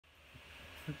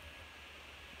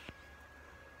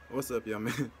What's up, y'all,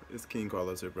 man? It's King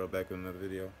Carlos here, bro. Back with another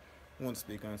video. I want to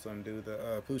speak on something, dude.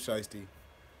 The Pooh shiesty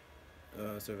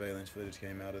surveillance footage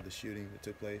came out of the shooting that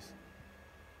took place.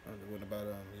 What about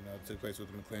it took place with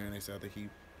the McLaren. They said that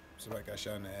somebody got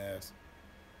shot in the ass.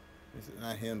 It's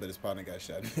not him, but his partner got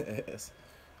shot in the ass.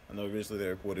 I know originally they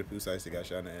reported Pooh shiesty got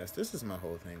shot in the ass. This is my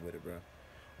whole thing with it, bro.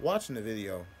 Watching the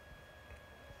video,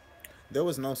 there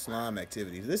was no slime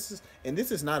activity. This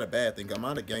is not a bad thing. I'm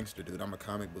not a gangster, dude. I'm a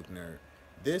comic book nerd.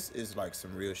 This is like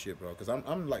some real shit, bro. Cause I'm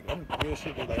real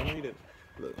shit. Like I'm reading.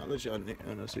 Look, I'll let y'all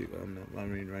see.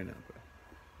 I'm reading right now, bro.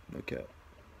 No cap.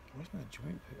 Where's my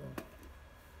joint pill?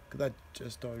 Cause I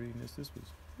just started reading this. What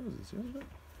was this?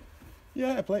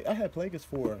 Yeah, I had Plagueis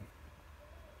for.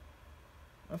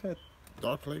 I've had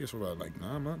Dark Plagueis for about like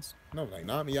 9 months. No, like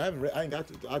 9. Yeah, I haven't read.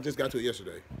 I just got to it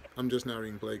yesterday. I'm just now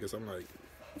reading Plagueis. I'm like,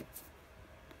 I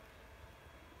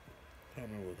can't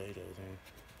remember what page I was on.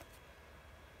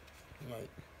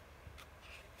 Like,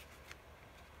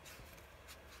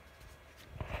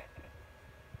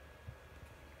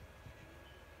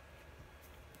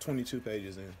 "22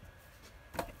 pages in."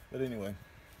 But anyway,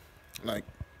 like,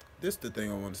 this is the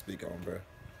thing I want to speak on,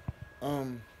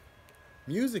 bro.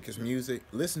 Music is music.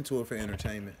 Listen to it for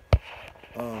entertainment.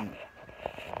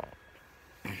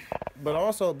 But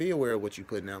also be aware of what you're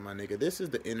putting out, my nigga. This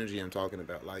is the energy I'm talking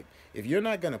about. Like, if you're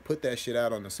not going to put that shit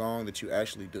out on the song that you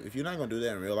actually do, if you're not going to do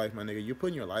that in real life, my nigga, you're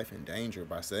putting your life in danger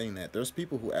by saying that. There's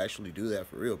people who actually do that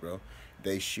for real, bro.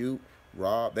 They shoot,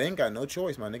 rob. They ain't got no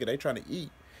choice, my nigga. They trying to eat.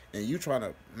 And you trying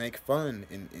to make fun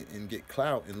and get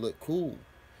clout and look cool.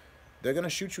 They're going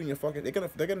to shoot you in your fucking... They're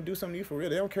gonna do something to you for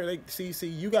real. They don't care. See,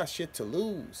 you got shit to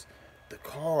lose. The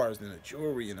cars and the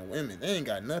jewelry and the women. They ain't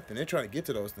got nothing. They're trying to get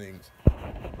to those things.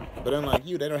 But unlike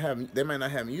you, they might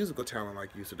not have musical talent like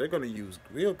you, so they're gonna use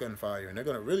real gunfire and they're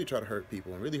gonna really try to hurt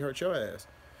people and really hurt your ass.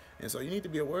 And so you need to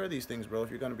be aware of these things, bro, if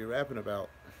you're gonna be rapping about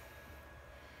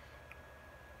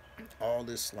all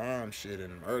this slime shit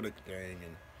and murder gang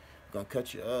and gonna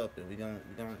cut you up and we gonna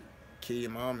kill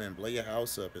your mama and blow your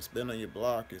house up and spin on your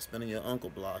block and spin on your uncle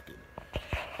block and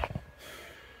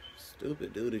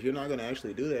stupid, dude. If you're not gonna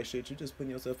actually do that shit, you're just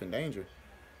putting yourself in danger.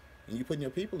 And you putting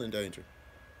your people in danger.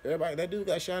 Everybody, that dude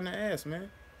got shot in the ass, man.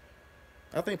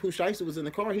 I think Pooh shiesty was in the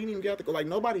car. He didn't even get to go. Like,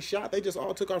 nobody shot. They just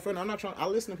all took our friend. I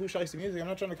listen to Pooh shiesty music. I'm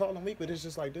not trying to call him weak, but it's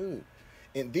just like, dude.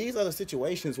 And these are the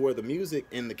situations where the music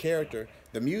and the character,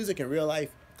 the music and real life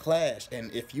clash.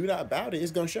 And if you're not about it,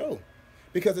 it's going to show.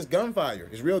 Because it's gunfire.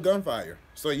 It's real gunfire.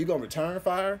 So you going to return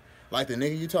fire like the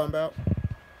nigga you talking about?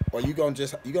 Or you going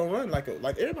to run like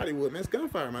everybody would, man. It's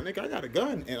gunfire, my nigga. I got a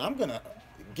gun, and I'm going to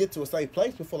get to a safe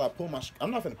place before I pull my I'm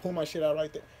not gonna pull my shit out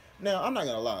right there. Now, I'm not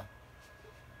gonna lie.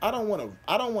 I don't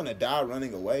wanna die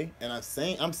running away. And I'm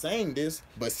saying this,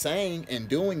 but saying and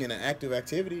doing in an active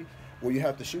activity where you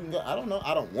have to shoot and go. I don't know.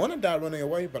 I don't wanna die running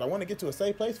away, but I wanna get to a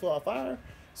safe place before I fire.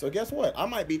 So guess what? I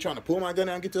might be trying to pull my gun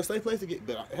out and get to a safe place to get,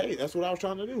 but hey, that's what I was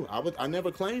trying to do. I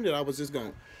never claimed that I was just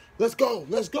going, let's go.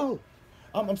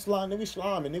 I'm sliding, then we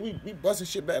slime, and then we busting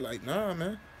shit back. Like, nah,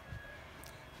 man.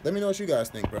 Let me know what you guys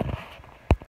think, bro.